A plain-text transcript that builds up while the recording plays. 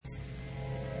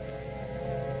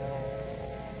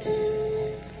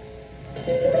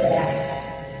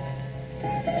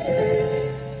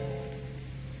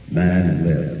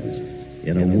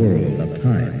in a world of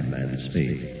time and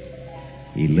space.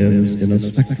 He lives in a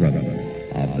spectrum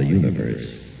of the universe.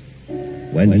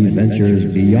 When he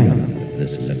ventures beyond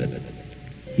this limit,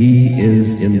 he is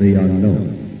in the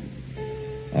unknown,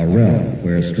 a realm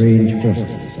where strange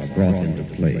forces are brought into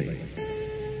play.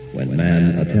 When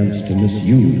man attempts to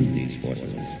misuse these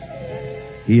forces,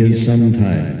 he is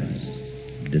sometimes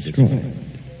destroyed.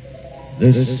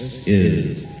 This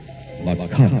is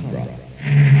Macabre.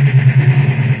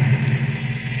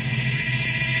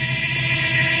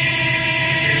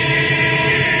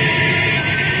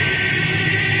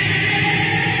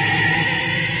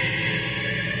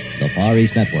 The Far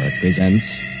East Network presents,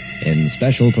 in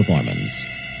special performance,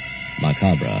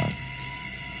 Macabre.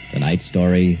 Tonight's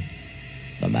story,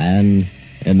 The Man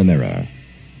in the Mirror.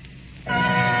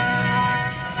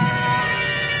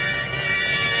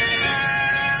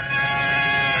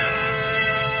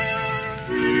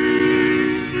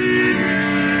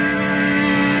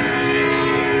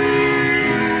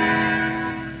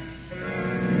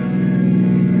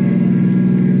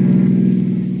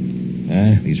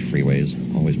 These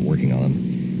freeways, always working on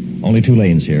them. Only 2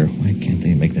 lanes here. Why can't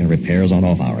they make their repairs on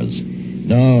off hours?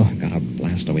 No, gotta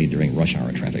blast away during rush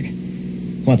hour traffic.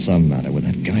 What's the matter with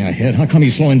that guy ahead? How come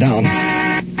he's slowing down?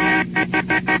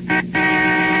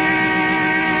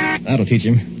 That'll teach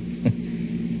him.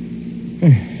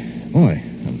 Boy,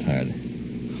 I'm tired.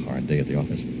 Hard day at the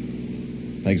office.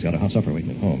 Peg's got a hot supper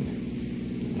waiting at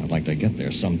home. I'd like to get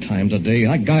there sometime today.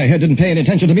 That guy ahead didn't pay any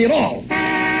attention to me at all.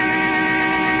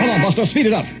 Come on, Buster, speed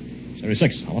it up.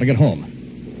 36, I want to get home.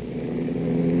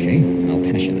 Okay, I'll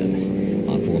pass you then.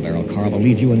 On full-barrel car, I'll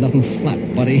leave you in nothing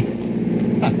flat, buddy.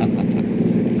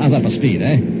 How's that for speed,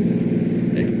 eh?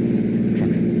 Hey, truck.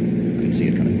 I didn't see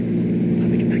it coming. Let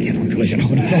me get back in on collision. Oh,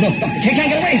 no. I can't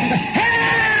get away.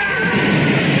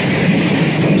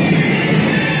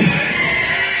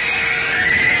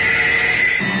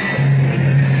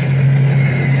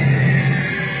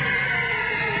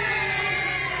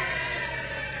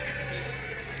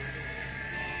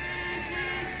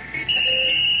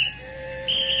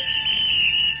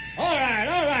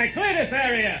 Clear this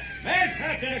area. Men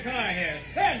trapped in a car here.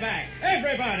 Stand back.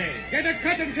 Everybody. Get the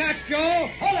cutting catch, Joe.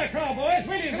 Hold it, Crow, boys.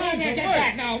 We need room to get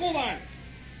back now. Move on.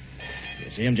 You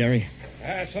see him, Jerry?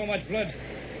 So much blood.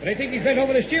 But I think he's bent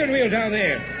over the steering wheel down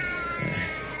there.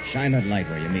 Shine that light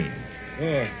where you mean.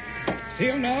 Good. See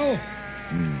him now?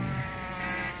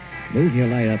 Move your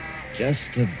light up just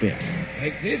a bit.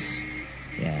 Like this?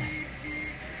 Yeah.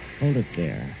 Hold it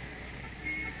there.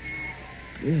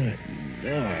 Good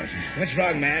Lord. What's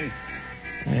wrong, man?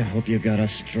 I hope you got a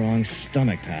strong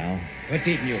stomach, pal. What's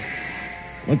eating you?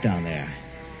 Look down there.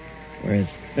 Where his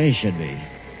face should be.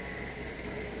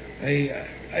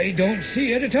 I don't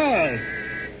see it at all.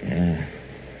 Yeah.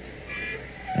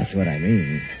 That's what I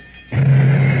mean.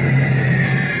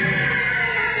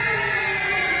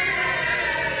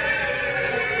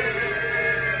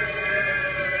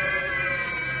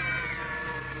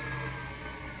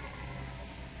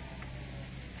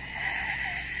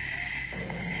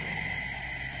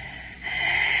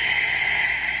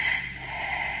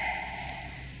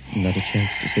 Not a chance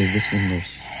to save this one, nurse.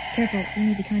 Careful, you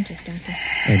may be conscious, Doctor.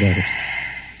 I doubt it.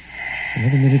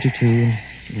 Another minute or 2 and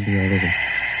it'll be all over.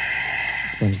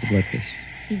 Sponge the blood, please.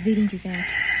 He's bleeding too fast.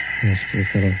 Yes, poor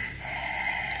fellow.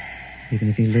 Even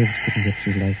if he lived, couldn't get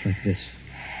through life like this.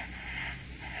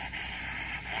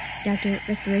 Doctor,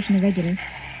 respiration irregular.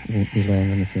 It won't be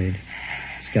long, I'm afraid.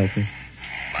 Scalpel.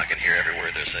 I can hear every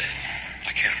word they're saying.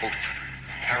 I can't move.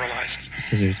 Paralyzed.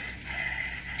 Scissors.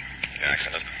 The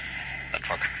accident. The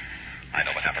truck. I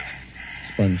know what happened.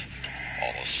 Sponge.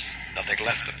 Almost nothing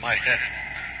left of my head.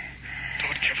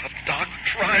 Don't give up, Doc.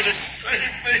 Try to save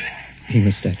me.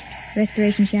 Hemostat.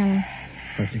 Respiration shallow.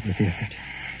 Hardly worth the effort.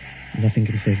 Nothing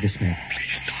can save this man.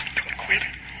 Please, Doc, don't quit.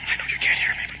 I know you can't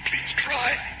hear me, but please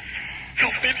try.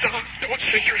 Help me, Doc. Don't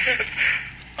shake your head.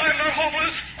 I'm not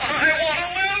hopeless. I want to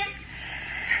live.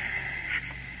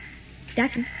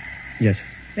 Doctor, Yes.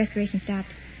 respiration stopped.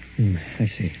 I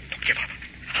see. Don't give up.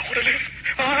 I want to live.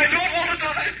 I don't want to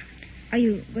die. Are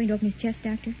you going to open his chest,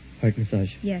 Doctor? Heart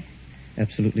massage. Yes.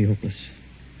 Absolutely hopeless.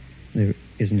 There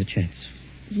isn't a chance.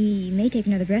 He may take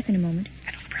another breath in a moment.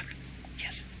 Another breath.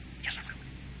 Yes. Yes, I will.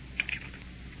 Don't give up.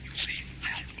 You'll see.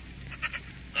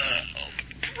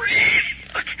 I'll breathe.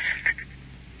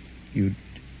 You'd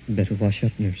better wash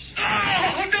up, nurse.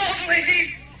 Oh, don't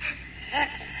leave.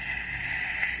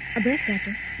 A breath,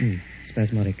 Doctor.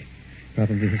 Spasmodic.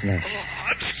 Probably his last. Oh,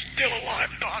 I'm still alive,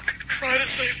 Doc. Try to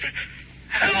save me.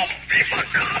 Help me, for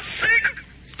God's sake.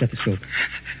 Stethoscope.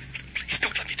 Please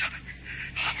don't let me die.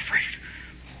 I'm afraid.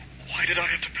 Why did I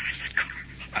have to pass that car?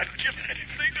 I'd give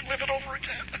anything to live it over again.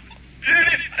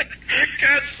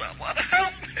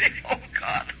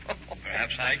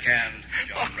 I can,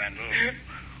 John Randall.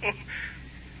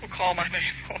 Call my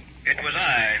name. It was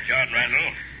I, John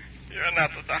Randall. You're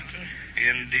not the doctor.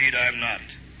 Indeed, I'm not.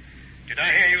 Did I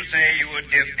hear you say you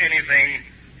would give anything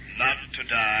not to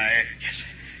die?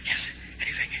 Yes,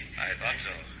 anything. I thought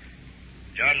so.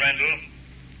 John Randall,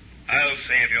 I'll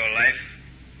save your life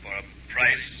for a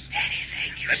price.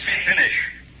 Anything you Let say. me finish.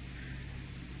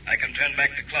 I can turn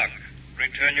back the clock,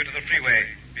 return you to the freeway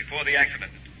before the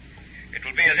accident. It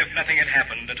will be as if nothing had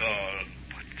happened at all.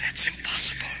 But that's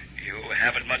impossible. You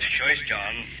haven't much choice,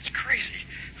 John. It's crazy.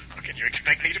 How can you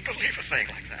expect me to believe a thing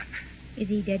like that? Is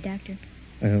he dead, Doctor?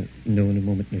 I'll know in a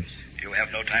moment, nurse. You have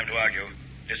no time to argue.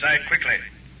 Decide quickly.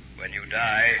 When you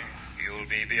die, you'll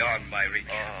be beyond my reach.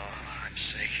 Oh, I'm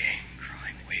sinking,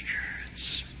 growing weaker and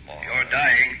smaller. You're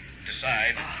dying.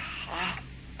 Decide.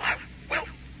 Well,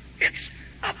 it's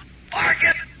a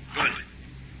bargain. Good.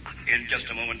 In just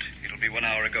a moment, it'll be 1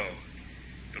 hour ago.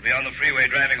 You'll be on the freeway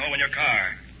driving home in your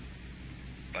car.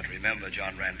 But remember,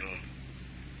 John Randall,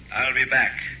 I'll be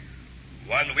back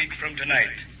 1 week from tonight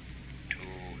to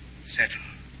settle.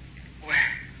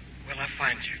 Where will I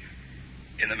find you?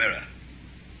 In the mirror.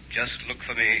 Just look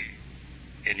for me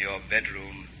in your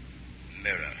bedroom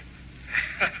mirror.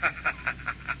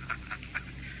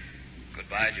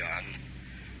 Goodbye, John.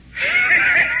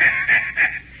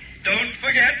 Don't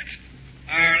forget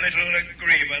our little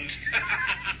agreement.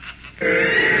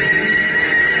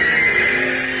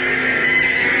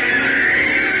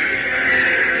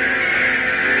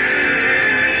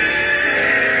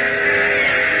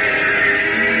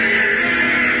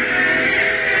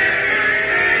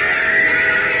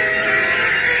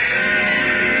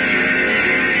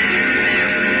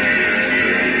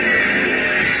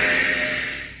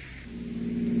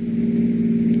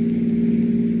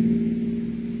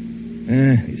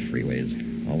 These freeways,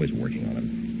 always working on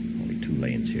them. Only 2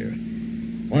 lanes here.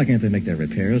 Why can't they make their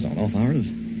repairs on off hours?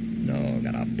 No,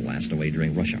 gotta blast away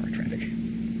during rush hour traffic.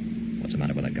 What's the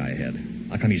matter with that guy ahead?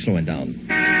 How come he's slowing down?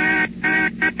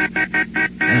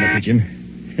 That'll teach him.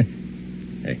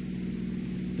 Hey,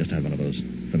 just had one of those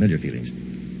familiar feelings.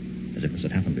 As if this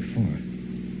had happened before.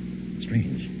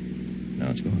 Strange. Now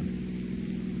it's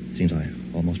gone. Seems I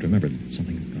almost remembered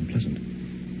something unpleasant.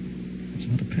 It's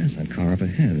about to pass that car up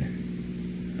ahead.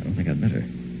 I don't think I'd better.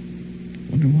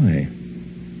 Wonder why.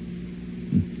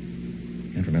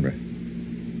 Can't remember.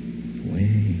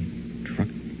 Way truck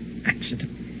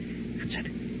accident. That's it.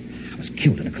 I was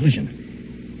killed in a collision.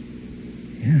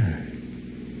 Yeah.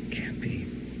 Can't be.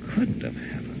 Couldn't have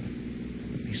happened.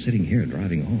 I'd be sitting here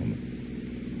driving home.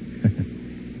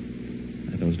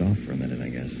 I dozed off for a minute, I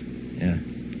guess. Yeah.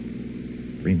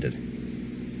 Dreamed it.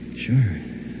 Sure.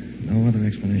 No other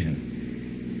explanation.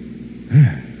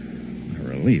 A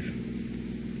relief.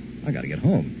 I gotta get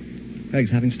home.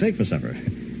 Peg's having steak for supper.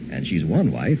 And she's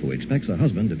one wife who expects her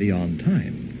husband to be on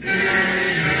time.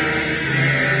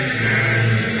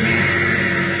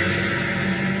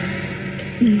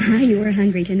 My, you were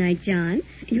hungry tonight, John.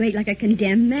 You ate like a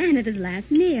condemned man at his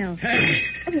last meal. Hey!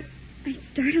 Oh, I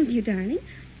startled you, darling.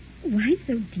 Why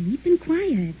so deep and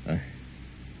quiet?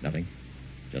 Nothing.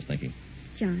 Just thinking.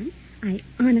 John, I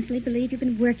honestly believe you've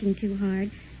been working too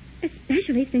hard,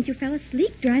 especially since you fell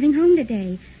asleep driving home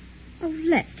today. Oh,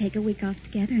 let's take a week off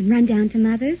together and run down to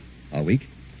Mother's. A week?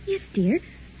 Yes, dear.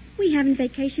 We haven't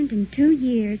vacationed in 2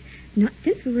 years, not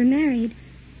since we were married.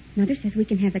 Mother says we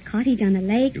can have the cottage on the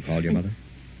lake. You called your mother?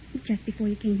 Just before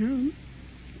you came home.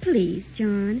 Please,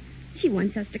 John. She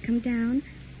wants us to come down.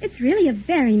 It's really a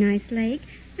very nice lake,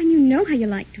 and you know how you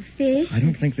like to fish. I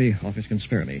don't think the office can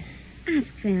spare me.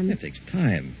 Ask them. It takes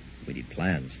time. We need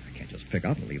plans. I can't just pick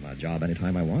up and leave my job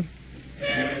anytime I want.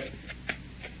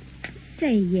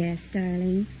 Say yes,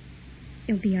 darling.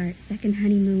 It'll be our second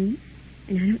honeymoon,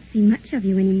 and I don't see much of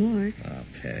you anymore. Ah,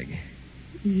 Peg.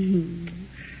 Mm-hmm.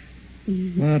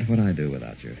 Mm-hmm. What would I do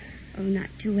without you? Oh, not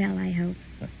too well, I hope.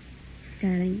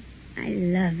 Darling, I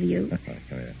love you. Come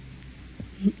here.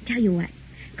 Tell you what,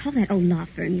 call that old law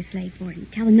firm you slaved for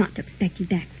and tell them not to expect you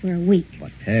back for a week.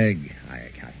 But, Peg, I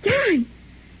can't... John!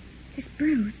 This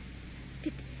bruise.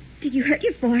 Did you hurt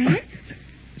your forehead?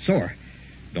 It's sore.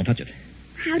 Don't touch it.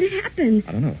 How'd it happen?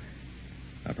 I don't know.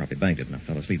 I probably banged it and I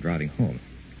fell asleep driving home.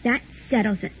 That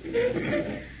settles it.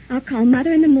 I'll call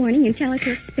Mother in the morning and tell her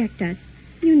to expect us.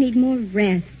 You need more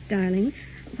rest, darling.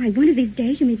 Why, one of these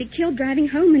days you may be killed driving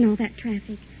home in all that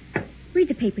traffic. Read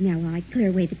the paper now while I clear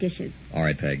away the dishes. All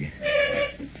right, Peg.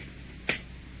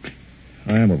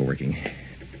 I am overworking.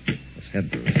 This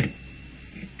head bruise.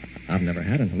 I've never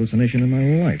had an hallucination in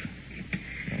my life.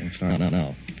 Let's start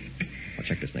now. I'll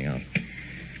check this thing out.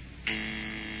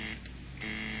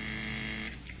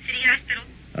 City Hospital.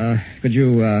 Could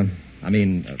you I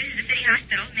mean, This is the city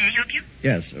hospital. May I help you?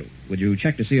 yes. Would you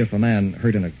check to see if a man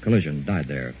hurt in a collision died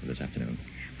there this afternoon?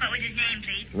 What was his name,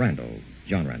 please? Randall.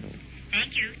 John Randall.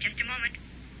 Thank you. Just a moment.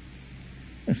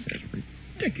 This is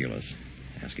ridiculous.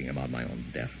 Asking about my own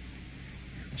death.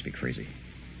 Must be crazy.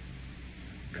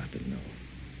 Got to know.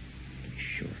 To be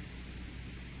sure.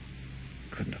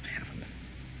 Couldn't have happened.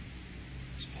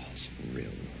 It's all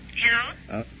surreal.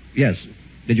 Hello? Yes.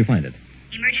 Did you find it?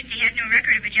 Emergency has no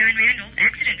record of a John Randall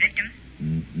accident victim.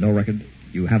 No record?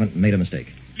 You haven't made a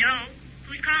mistake? No.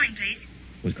 Who's calling, please?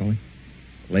 Who's calling?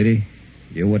 Lady,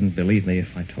 you wouldn't believe me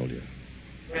if I told you.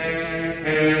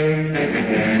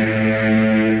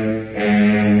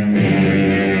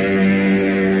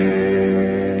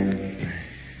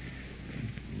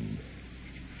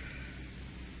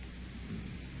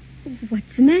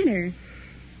 What's the matter?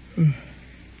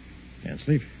 Can't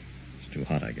sleep. It's too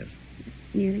hot, I guess.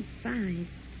 It's nearly 5.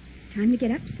 Time to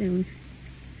get up soon.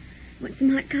 Want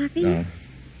some hot coffee? No.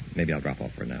 Maybe I'll drop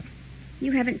off for a nap.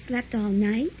 You haven't slept all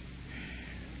night?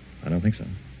 I don't think so.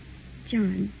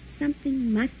 John,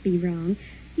 something must be wrong.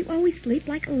 You always sleep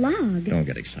like a log. Don't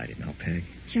get excited now, Peg.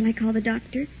 Shall I call the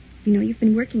doctor? You know you've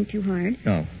been working too hard.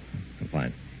 No, I'm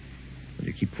fine. Will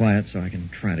you keep quiet so I can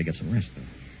try to get some rest,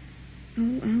 though?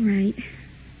 Oh, all right.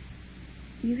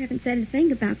 You haven't said a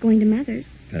thing about going to Mother's.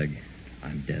 Peg,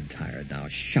 I'm dead tired now.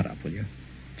 Shut up, will you?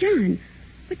 John,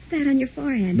 what's that on your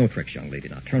forehead? No tricks, young lady.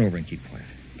 Now turn over and keep quiet.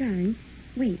 Darling,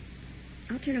 wait.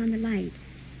 I'll turn on the light.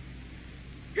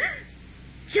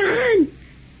 John!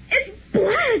 It's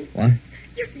blood! What?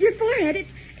 Your forehead,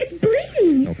 it's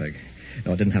bleeding. No, Peg.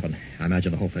 No, it didn't happen. I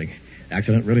imagine the whole thing.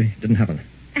 Accident really didn't happen.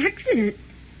 Accident?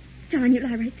 John, you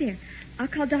lie right there. I'll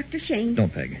call Dr. Shane.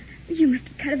 Don't, Peg. You must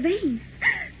have cut a vein.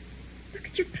 Look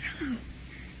at your pillow.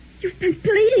 You've been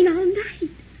bleeding all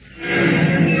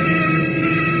night.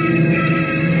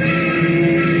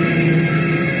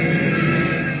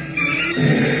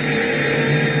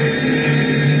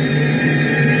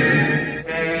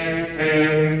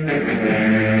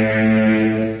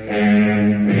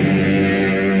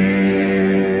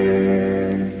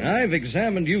 I've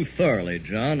examined you thoroughly,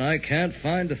 John. I can't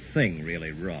find a thing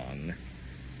really wrong.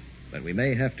 But we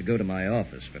may have to go to my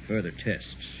office for further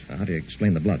tests. How do you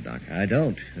explain the blood, Doc? I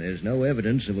don't. There's no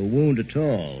evidence of a wound at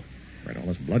all. Where'd all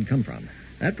this blood come from?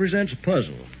 That presents a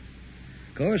puzzle.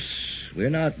 Of course, we're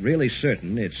not really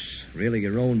certain it's really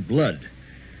your own blood.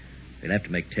 We'll have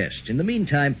to make tests. In the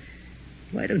meantime,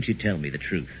 why don't you tell me the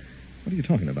truth? What are you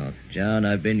talking about? John,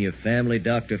 I've been your family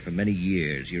doctor for many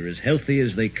years. You're as healthy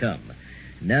as they come.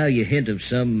 Now you hint of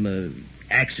some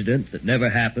accident that never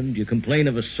happened. You complain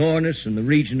of a soreness in the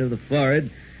region of the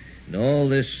forehead and all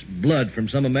this blood from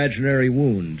some imaginary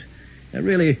wound. Now,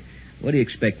 really, what do you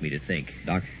expect me to think?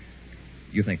 Doc,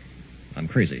 you think I'm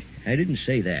crazy. I didn't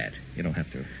say that. You don't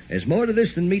have to. There's more to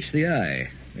this than meets the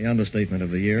eye. The understatement of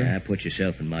the year. Put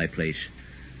yourself in my place.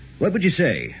 What would you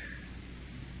say?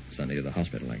 Sunday to the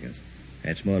hospital, I guess.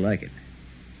 That's more like it.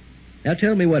 Now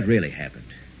tell me what really happened.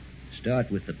 Start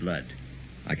with the blood.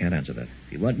 I can't answer that.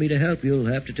 If you want me to help, you'll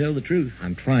have to tell the truth.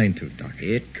 I'm trying to, Doc.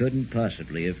 It couldn't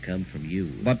possibly have come from you.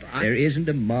 But there isn't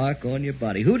a mark on your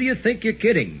body. Who do you think you're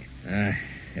kidding?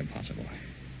 Impossible.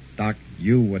 Doc,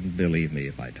 you wouldn't believe me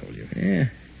if I told you. Yeah,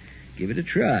 give it a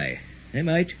try. I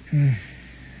might.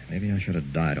 Maybe I should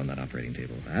have died on that operating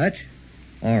table. What?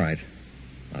 All right.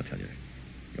 I'll tell you.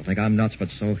 You'll think I'm nuts, but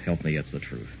so help me, it's the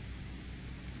truth.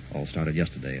 All started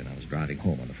yesterday, and I was driving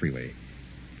home on the freeway.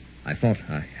 I thought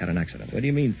I had an accident. What do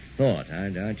you mean, thought?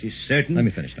 Aren't you certain? Let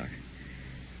me finish, Doc.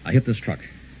 I hit this truck.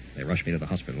 They rushed me to the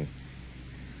hospital.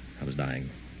 I was dying.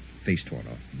 Face torn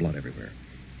off. Blood everywhere.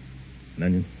 And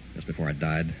then, just before I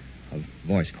died, a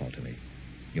voice called to me.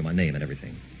 Knew my name and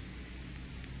everything.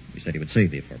 He said he would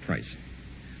save me for a price.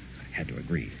 I had to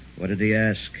agree. What did he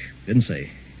ask? Didn't say.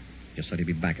 Just said he'd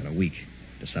be back in a week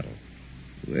to settle.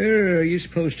 Where are you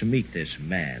supposed to meet this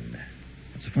man?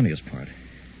 That's the funniest part.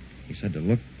 He said to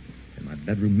look in my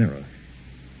bedroom mirror,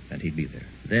 and he'd be there.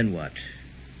 Then what?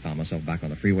 Found myself back on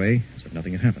the freeway as if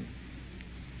nothing had happened.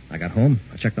 I got home.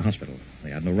 I checked the hospital. They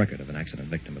had no record of an accident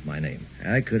victim of my name.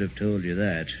 I could have told you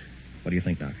that. What do you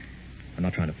think, Doc? I'm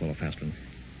not trying to pull a fast one.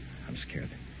 I'm scared.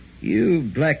 You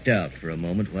blacked out for a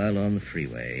moment while on the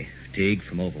freeway, fatigued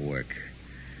from overwork.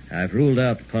 I've ruled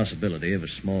out the possibility of a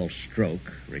small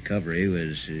stroke. Recovery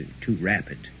was too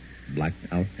rapid.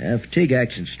 Blacked out? Fatigue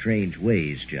acts in strange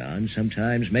ways, John.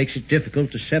 Sometimes makes it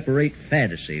difficult to separate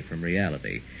fantasy from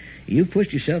reality. You've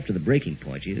pushed yourself to the breaking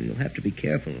point. You'll have to be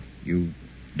careful. You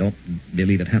don't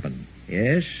believe it happened?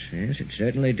 Yes, it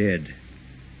certainly did.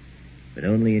 But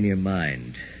only in your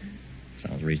mind.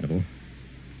 Sounds reasonable.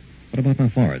 What about my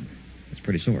forehead? It's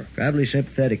pretty sore. Probably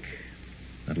sympathetic.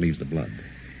 That leaves the blood.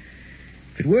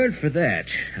 If it weren't for that,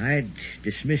 I'd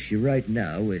dismiss you right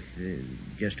now with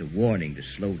just a warning to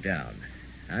slow down.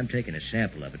 I'm taking a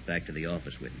sample of it back to the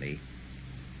office with me.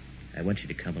 I want you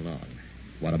to come along.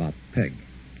 What about Peg?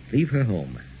 Leave her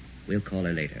home. We'll call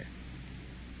her later.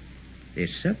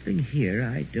 There's something here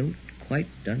I don't quite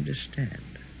understand.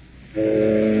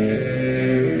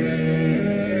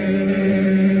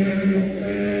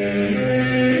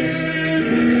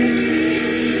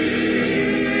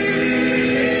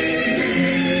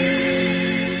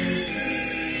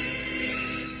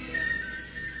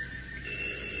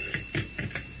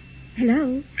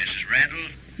 Hello? Mrs. Randall?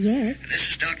 Yes? This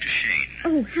is Dr. Shane.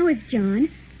 Oh, how is John?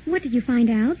 What did you find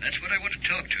out? That's what I want to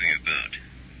talk to you about.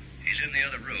 He's in the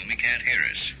other room. He can't hear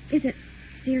us. Is it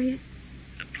serious?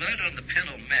 The blood on the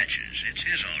pillow matches. It's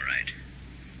his, all right.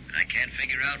 But I can't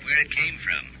figure out where it came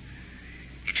from.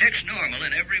 He checks normal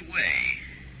in every way,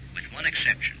 with one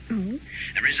exception. Oh?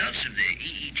 The results of the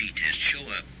EEG test show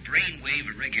a brainwave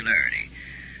irregularity.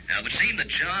 Now, it would seem that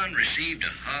John received a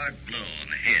hard blow on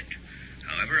the head.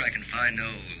 However, I can find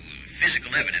no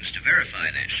physical evidence to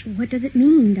verify this. What does it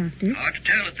mean, Doctor? Hard to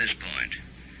tell at this point.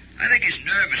 I think he's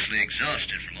nervously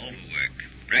exhausted from overwork,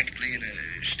 practically in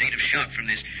a state of shock from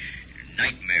this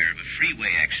nightmare of a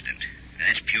freeway accident.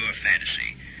 That's pure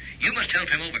fantasy. You must help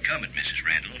him overcome it, Mrs.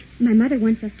 Randall. My mother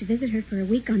wants us to visit her for a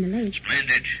week on the lake.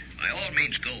 Splendid. By all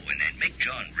means, go and make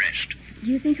John rest. Do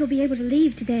you think he'll be able to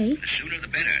leave today? The sooner the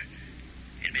better.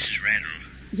 And Mrs. Randall,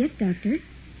 Yes, Doctor.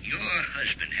 your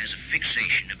husband has a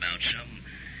fixation about some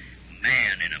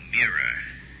man in a mirror.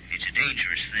 It's a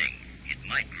dangerous thing. It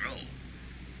might grow.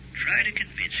 Try to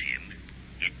convince him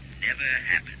it never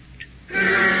happened.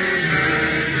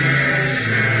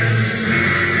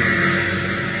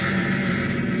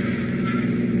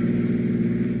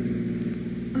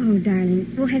 Oh,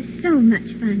 darling, we'll have so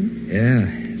much fun. Yeah,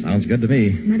 sounds good to me.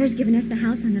 Mother's given us the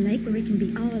house on the lake where we can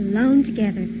be all alone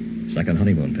together. Second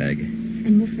honeymoon, Peg.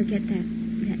 And we'll forget that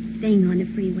thing on the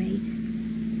freeway.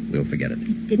 We'll forget it.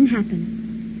 It didn't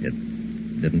happen. It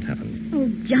didn't happen. Oh,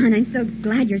 John, I'm so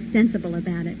glad you're sensible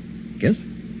about it. Kiss?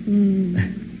 Mm.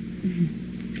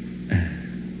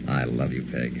 I love you,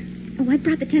 Peg. Oh, I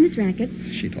brought the tennis rackets.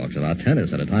 She talks about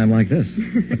tennis at a time like this.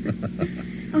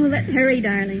 Oh, let's hurry,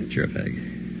 darling. Sure, Peg.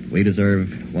 We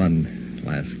deserve one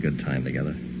last good time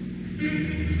together.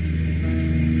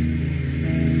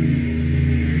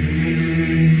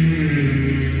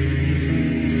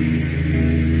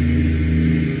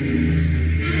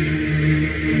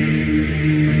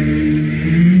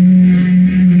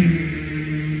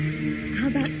 How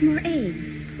about some more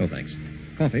eggs? Oh, thanks.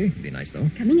 Coffee would be nice, though.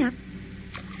 Coming up.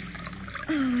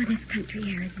 Oh, this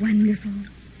country air is wonderful.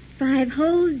 5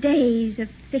 whole days of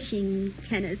fishing,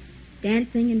 tennis,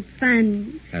 dancing, and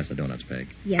fun. Pass the donuts, Peg.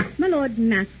 Yes, my lord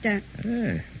master.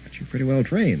 Hey, got you pretty well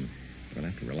trained. You're going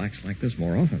to have to relax like this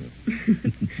more often.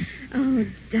 Oh,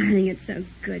 darling, it's so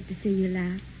good to see you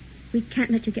laugh. We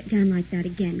can't let you get down like that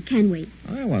again, can we?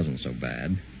 I wasn't so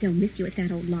bad. They'll miss you at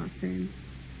that old law firm.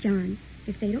 John,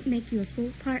 if they don't make you a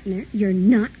full partner, you're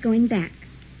not going back.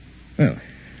 Well,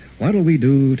 what'll we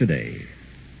do today?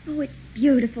 Oh, it's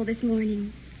beautiful this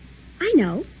morning. I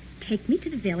know. Take me to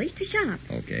the village to shop.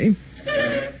 Okay.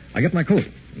 I get my coat,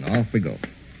 and off we go.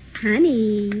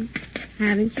 Honey,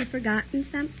 haven't you forgotten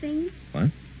something? What?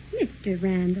 Mr.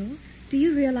 Randall, do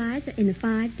you realize that in the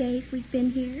 5 days we've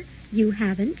been here, you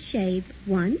haven't shaved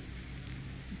once?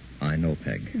 I know,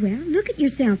 Peg. Well, look at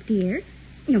yourself, dear.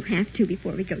 You'll have to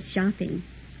before we go shopping.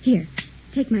 Here,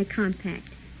 take my compact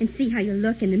and see how you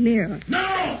look in the mirror.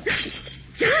 No!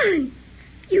 John!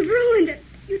 You ruined it.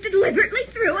 You deliberately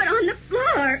threw it on the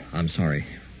floor. I'm sorry.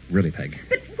 Really, Peg.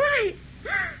 But why?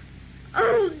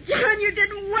 Oh, John, you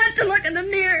didn't want to look in the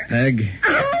mirror. Peg.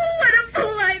 Oh, what a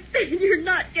fool I've been. You're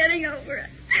not getting over it.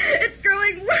 It's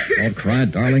growing worse. Don't cry,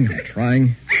 darling. I'm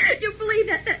trying. You believe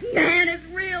that man is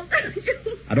real, don't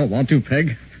you? I don't want to,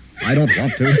 Peg. I don't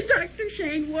want to. Dr.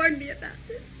 Shane warned me about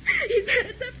this. He said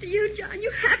it's up to you, John.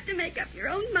 You have to make up your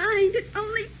own mind. It's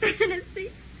only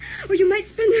fantasy. Or you might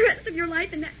spend the rest of your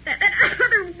life in that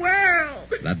other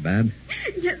world. That bad?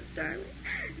 Yes, darling.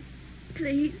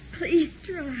 Please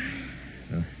try.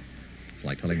 It's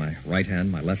like telling my right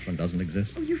hand my left one doesn't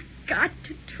exist. Oh, you've got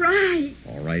to try.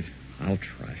 All right, I'll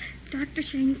try. Dr.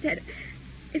 Shane said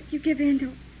if you give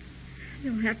in,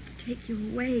 they'll have to take you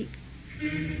away.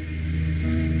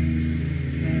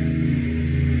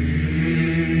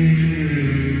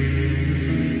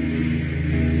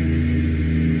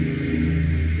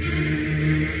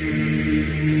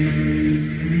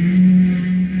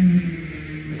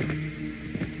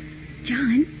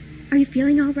 John, are you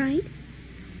feeling all right?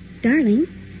 Darling,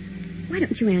 why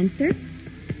don't you answer?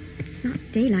 It's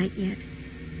not daylight yet.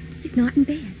 He's not in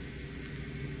bed.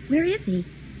 Where is he?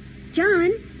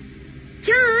 John?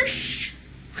 John? Shh!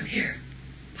 I'm here.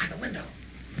 By the window.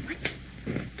 What's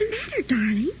the matter,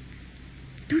 darling?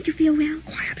 Don't you feel well?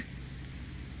 Quiet.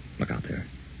 Look out there.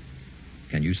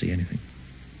 Can you see anything?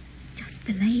 Just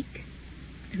the lake,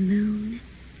 the moon,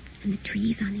 and the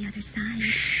trees on the other side.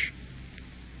 Shh.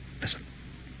 Listen.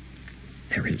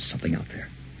 There is something out there.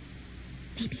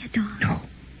 Maybe a dog. No.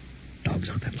 Dogs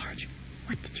aren't that large.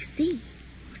 What did you see?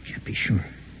 I can't be sure.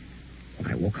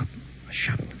 When I woke up, a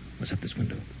shadow was at this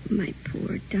window. My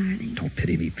poor darling. Don't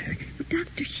pity me, Peg.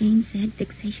 Dr. Shane said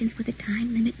fixations with a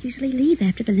time limit usually leave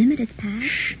after the limit has passed.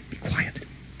 Shh. Be quiet.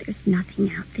 There's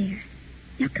nothing out there.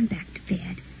 Now come back to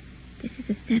bed. This is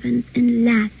the 7th and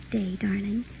last day,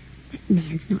 darling. That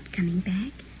man's not coming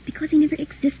back because he never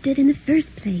existed in the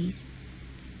first place.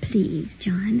 Please,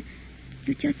 John,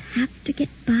 you just have to get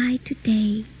by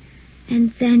today,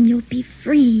 and then you'll be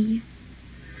free.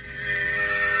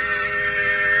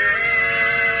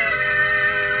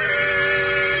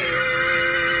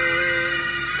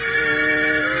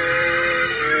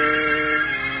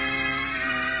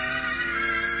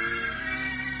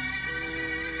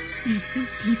 It's so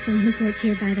peaceful on the porch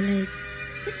here by the lake.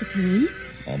 What's the time?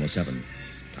 Almost 7.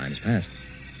 Time's passed.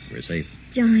 We're safe.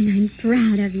 John, I'm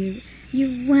proud of you.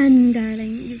 You won,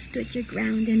 darling. You stood your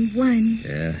ground and won.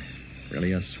 Yeah.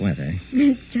 Really a sweat, eh?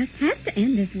 It just has to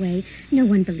end this way. No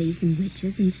one believes in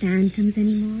witches and phantoms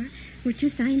anymore. We're too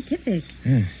scientific.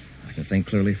 Yeah. I can think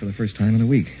clearly for the first time in a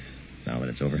week. Now that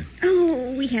it's over.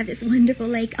 Oh, we have this wonderful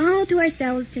lake all to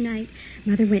ourselves tonight.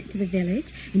 Mother went to the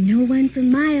village, and no one for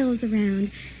miles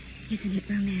around. Isn't it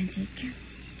romantic?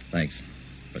 Thanks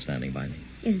for standing by me.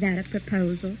 Is that a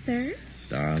proposal, sir?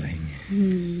 Darling.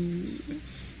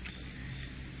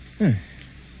 Huh.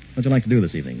 What'd you like to do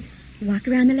this evening? Walk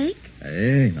around the lake?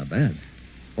 Hey, not bad.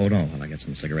 Hold on while I get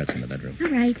some cigarettes in the bedroom. All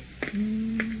right.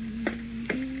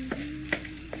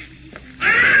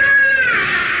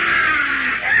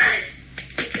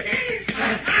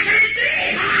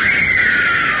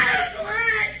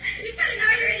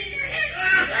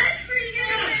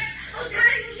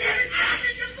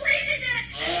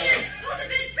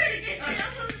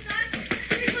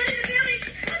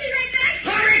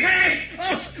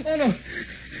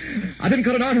 I didn't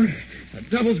cut an artery. It's the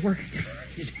devil's work.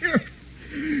 He's here.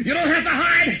 You don't have to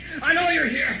hide. I know you're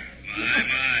here.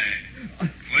 My.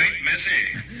 Quite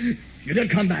messy. You did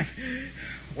come back.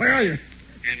 Where are you?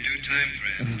 In due time,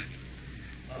 friend.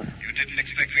 You didn't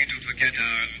expect me to forget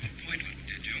our appointment,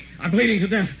 did you? I'm bleeding to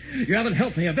death. You haven't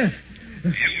helped me a bit. You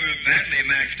were badly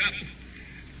maxed up.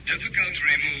 Difficult to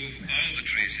remove all the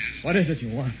traces. What is it you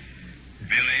want?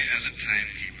 Merely as a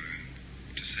timekeeper.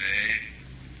 To say,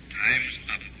 time's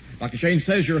up. Dr. Shane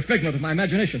says you're a figment of my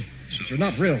imagination. But you're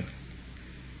not real. And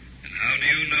how do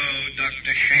you know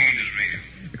Dr. Shane is real?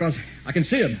 Because I can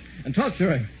see him and talk to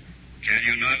him. Can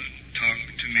you not talk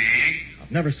to me?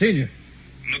 I've never seen you.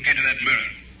 Look into that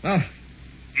mirror. Oh.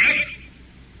 Look!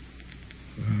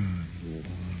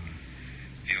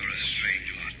 You're a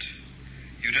strange lot.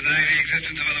 You deny the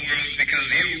existence of other worlds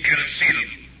because you cannot see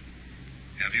them.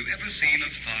 Have you ever seen a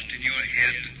thought in your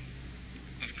head?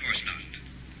 Of course not.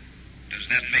 Does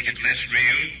that make it less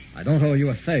real? I don't owe you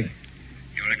a thing.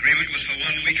 Your agreement was for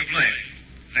 1 week of life.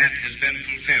 That has been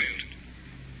fulfilled.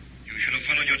 You should have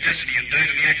followed your destiny and died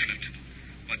in the accident.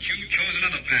 But you chose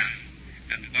another path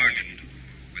and bargained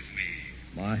with me.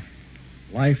 My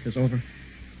life is over.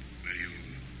 Will you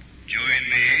join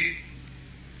me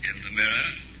in the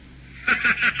mirror?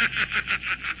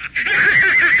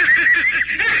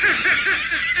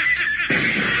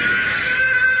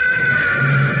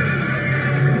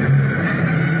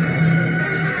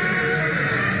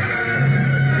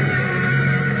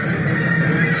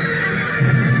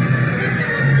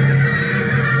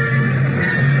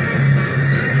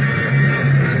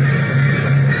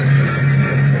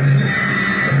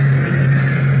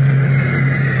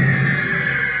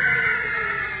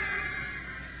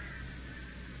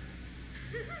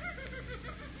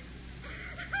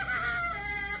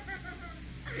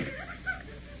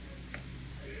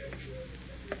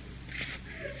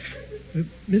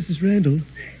 Mrs. Randall,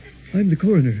 I'm the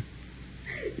coroner.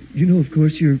 You know, of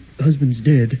course, your husband's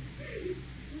dead.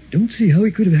 Don't see how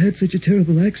he could have had such a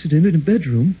terrible accident in a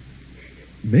bedroom.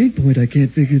 The main point I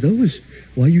can't figure, though, is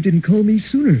why you didn't call me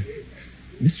sooner.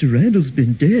 Mr. Randall's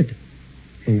been dead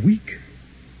a week.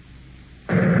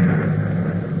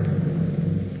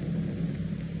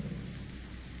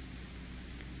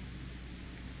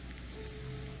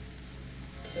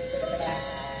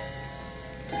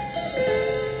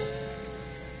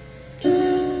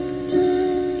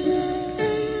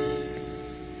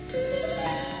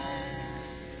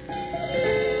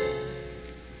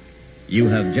 You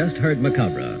have just heard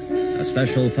Macabre, a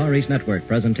special Far East Network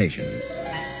presentation.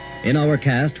 In our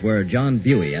cast were John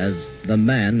Buey as the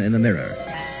Man in the Mirror,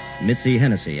 Mitzi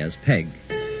Hennessy as Peg,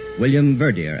 William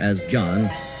Verdier as John,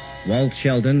 Walt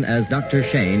Sheldon as Dr.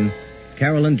 Shane,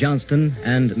 Carolyn Johnston,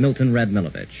 and Milton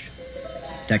Radmilovich.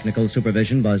 Technical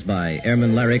supervision was by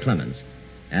Airman Larry Clemens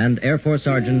and Air Force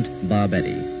Sergeant Bob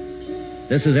Eddy.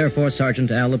 This is Air Force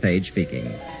Sergeant Al LePage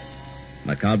speaking.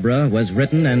 Macabre was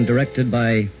written and directed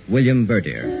by William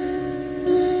Verdier.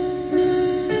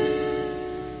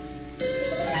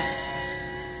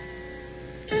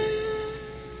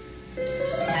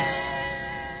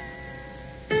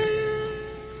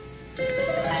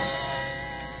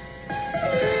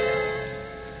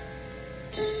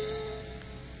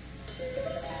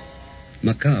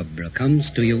 Macabre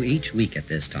comes to you each week at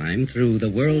this time through the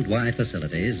worldwide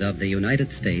facilities of the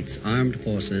United States Armed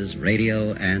Forces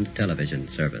Radio and Television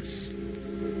Service.